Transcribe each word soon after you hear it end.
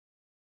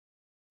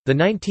The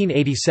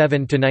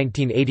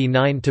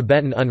 1987–1989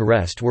 Tibetan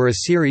unrest were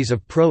a series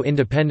of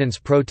pro-independence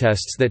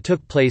protests that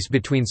took place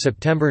between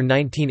September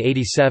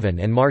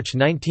 1987 and March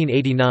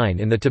 1989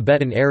 in the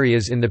Tibetan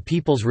areas in the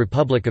People's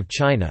Republic of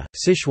China,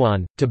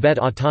 Sichuan, Tibet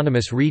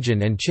Autonomous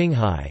Region and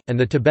Qinghai, and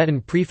the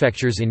Tibetan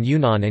prefectures in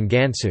Yunnan and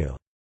Gansu.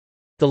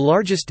 The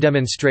largest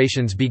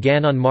demonstrations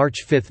began on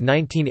March 5,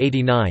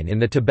 1989 in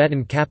the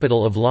Tibetan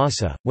capital of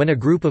Lhasa, when a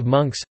group of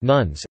monks,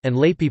 nuns, and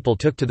laypeople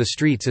took to the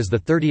streets as the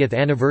 30th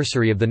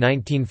anniversary of the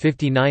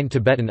 1959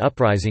 Tibetan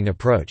uprising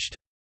approached.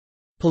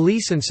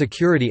 Police and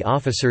security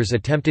officers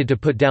attempted to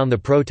put down the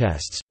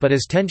protests, but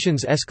as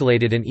tensions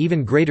escalated an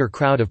even greater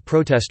crowd of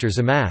protesters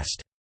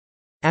amassed.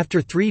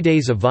 After 3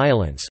 days of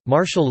violence,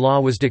 martial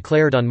law was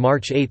declared on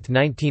March 8,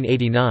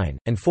 1989,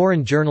 and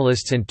foreign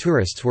journalists and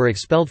tourists were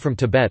expelled from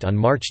Tibet on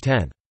March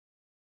 10.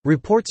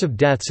 Reports of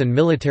deaths and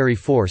military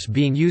force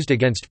being used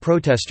against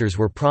protesters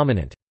were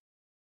prominent.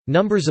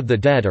 Numbers of the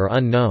dead are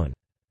unknown.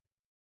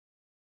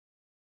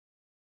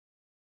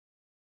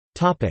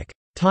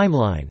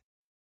 Timeline.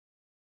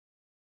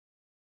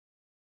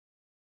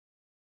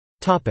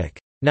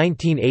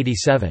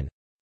 1987.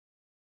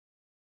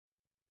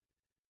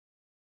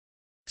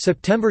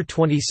 September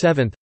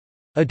 27.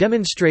 A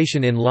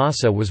demonstration in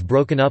Lhasa was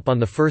broken up on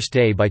the first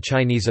day by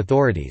Chinese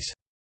authorities.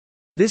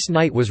 This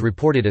night was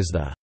reported as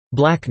the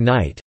Black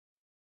Night.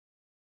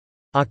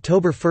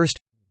 October 1.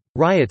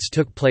 Riots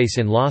took place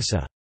in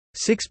Lhasa.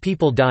 6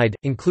 people died,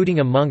 including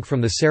a monk from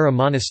the Sera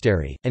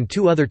monastery, and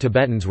 2 other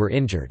Tibetans were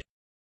injured.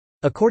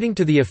 According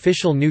to the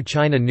official New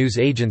China news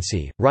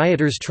agency,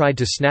 rioters tried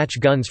to snatch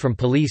guns from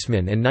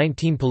policemen and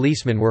 19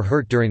 policemen were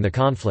hurt during the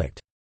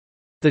conflict.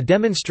 The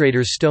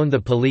demonstrators stoned the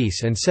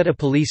police and set a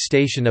police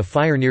station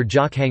afire near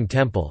Jokhang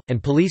Temple,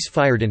 and police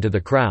fired into the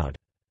crowd.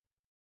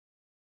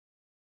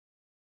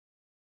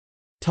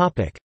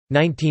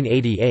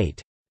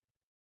 1988.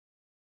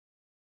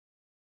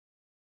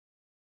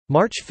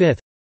 March 5.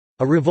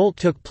 A revolt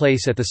took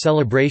place at the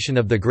celebration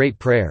of the Great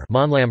Prayer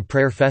Monlam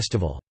Prayer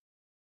Festival.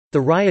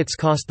 The riots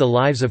cost the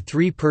lives of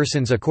 3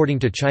 persons according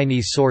to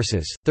Chinese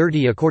sources,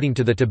 30 according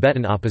to the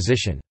Tibetan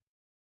opposition.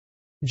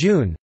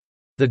 June.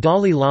 The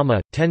Dalai Lama,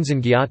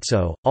 Tenzin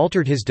Gyatso,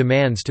 altered his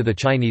demands to the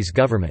Chinese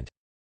government.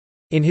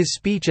 In his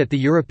speech at the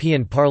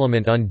European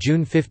Parliament on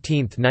June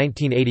 15,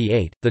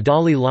 1988, the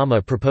Dalai Lama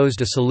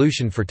proposed a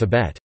solution for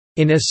Tibet,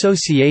 "in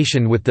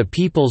association with the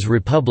People's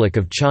Republic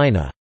of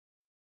China."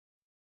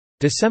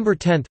 December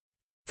 10.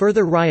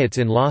 Further riots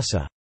in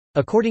Lhasa.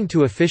 According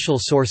to official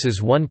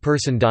sources 1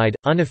 person died,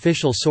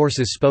 unofficial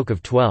sources spoke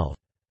of 12.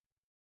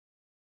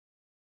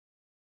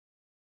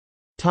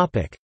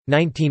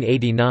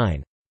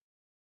 1989.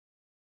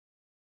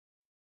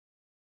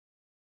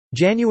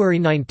 January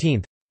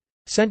 19.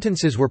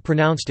 Sentences were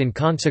pronounced in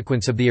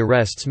consequence of the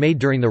arrests made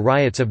during the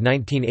riots of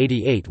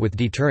 1988 with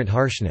deterrent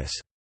harshness.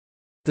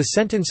 The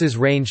sentences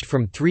ranged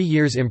from 3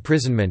 years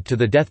imprisonment to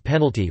the death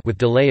penalty with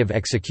delay of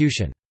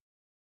execution.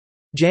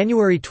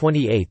 January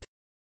 28.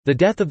 The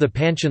death of the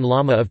Panchen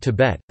Lama of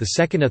Tibet, the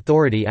second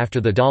authority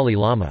after the Dalai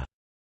Lama.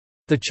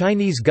 The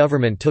Chinese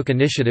government took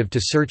initiative to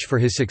search for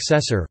his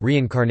successor,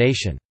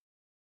 reincarnation.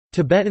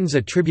 Tibetans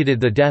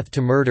attributed the death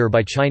to murder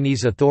by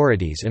Chinese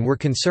authorities and were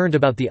concerned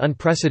about the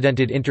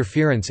unprecedented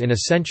interference in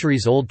a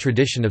centuries-old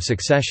tradition of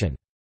succession.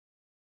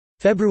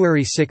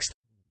 February 6.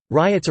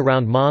 Riots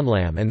around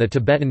Monlam and the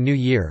Tibetan New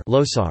Year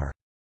Losar.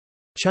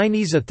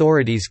 Chinese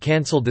authorities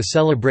cancelled the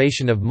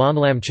celebration of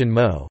Monlam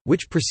Chenmo,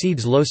 which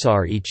precedes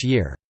Losar each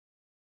year.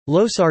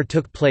 Losar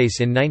took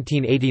place in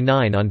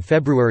 1989 on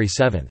February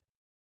 7.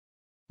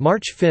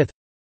 March 5.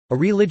 A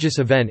religious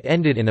event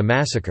ended in a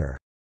massacre.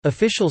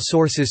 Official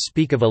sources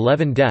speak of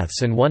 11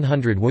 deaths and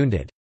 100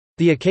 wounded.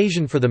 The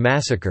occasion for the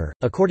massacre,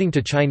 according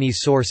to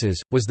Chinese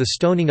sources, was the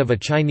stoning of a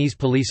Chinese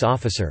police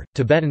officer.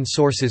 Tibetan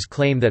sources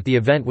claim that the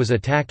event was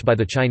attacked by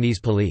the Chinese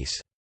police.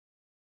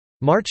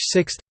 March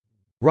 6.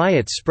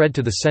 Riots spread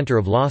to the center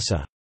of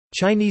Lhasa.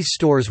 Chinese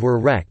stores were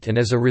wrecked and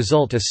as a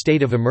result a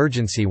state of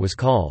emergency was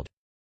called.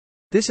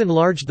 This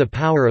enlarged the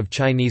power of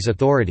Chinese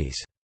authorities.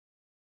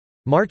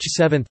 March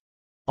 7.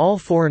 All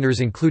foreigners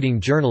including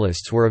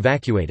journalists were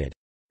evacuated.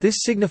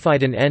 This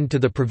signified an end to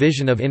the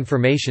provision of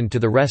information to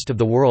the rest of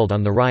the world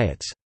on the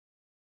riots.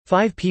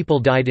 5 people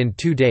died in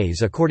 2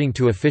 days according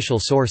to official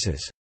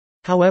sources.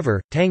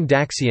 However, Tang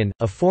Daxian,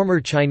 a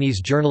former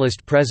Chinese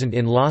journalist present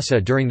in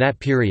Lhasa during that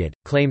period,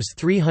 claims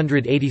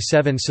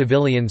 387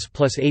 civilians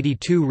plus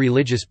 82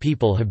 religious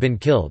people have been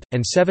killed,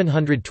 and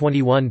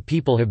 721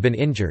 people have been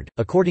injured,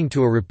 according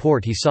to a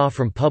report he saw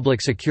from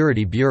Public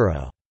Security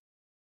Bureau.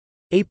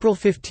 April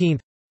 15.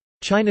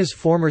 China's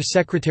former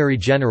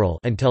Secretary-General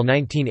until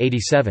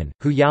 1987,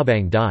 Hu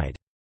Yaobang died.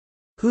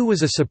 Hu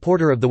was a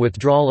supporter of the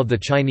withdrawal of the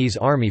Chinese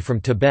army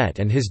from Tibet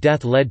and his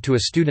death led to a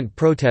student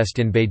protest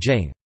in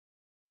Beijing.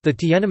 The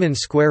Tiananmen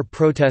Square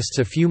protests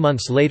a few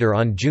months later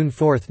on June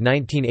 4,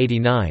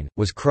 1989,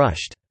 was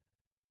crushed.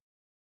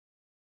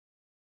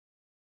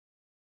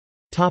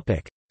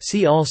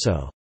 See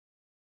also: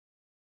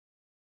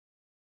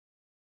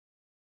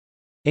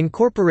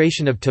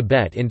 Incorporation of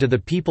Tibet into the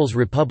People's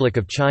Republic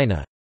of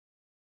China,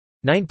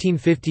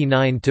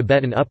 1959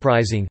 Tibetan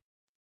Uprising,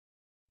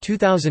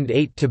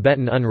 2008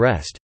 Tibetan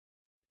unrest,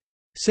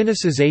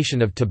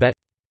 Sinicization of Tibet.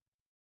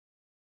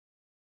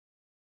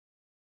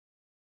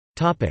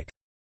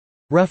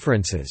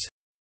 References.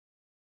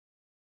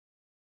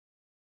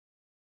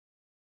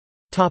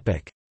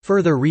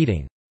 Further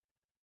reading.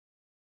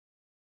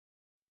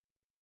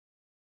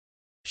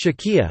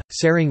 Shakia,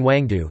 Tsering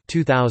Wangdu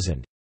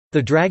 2000.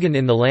 The Dragon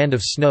in the Land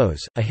of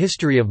Snows, A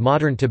History of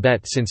Modern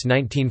Tibet Since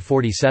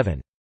 1947.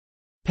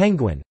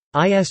 Penguin.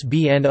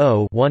 ISBN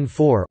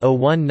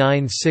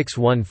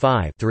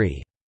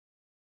 0-14-019615-3.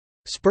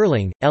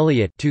 Sperling,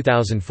 Elliot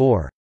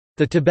 2004.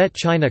 The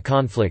Tibet-China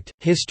Conflict,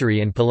 History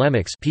and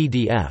Polemics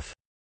PDF.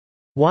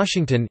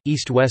 Washington,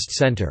 East-West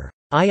Center.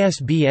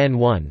 ISBN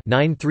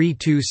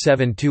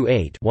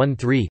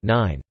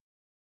 1-932728-13-9.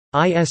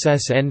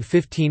 ISSN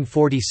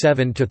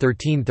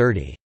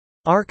 1547-1330.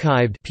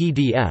 Archived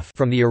PDF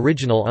from the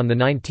original on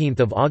 19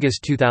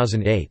 August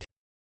 2008.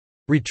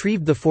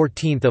 Retrieved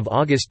 14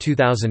 August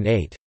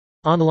 2008.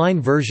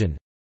 Online version.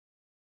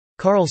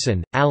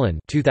 Carlson, Alan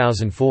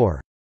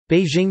 2004.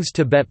 Beijing's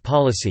Tibet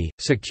Policy,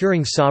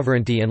 Securing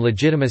Sovereignty and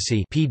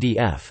Legitimacy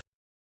PDF.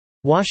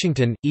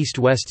 Washington,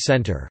 East-West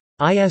Center.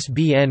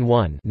 ISBN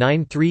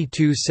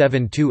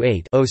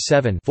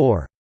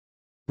 1-932728-07-4.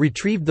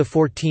 Retrieved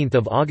 14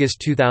 August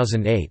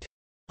 2008.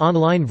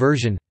 Online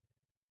version.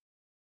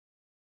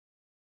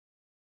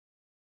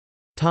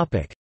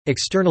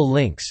 External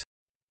links.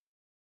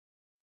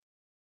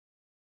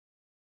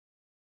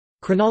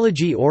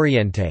 Chronologie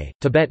orientée,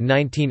 Tibet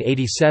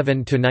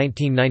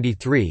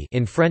 1987–1993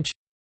 in French.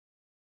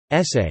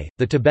 Essay,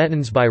 The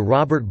Tibetans by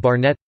Robert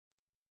Barnett.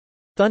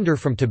 Thunder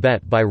from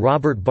Tibet by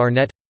Robert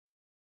Barnett.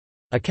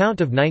 Account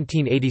of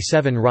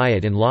 1987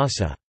 riot in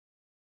Lhasa.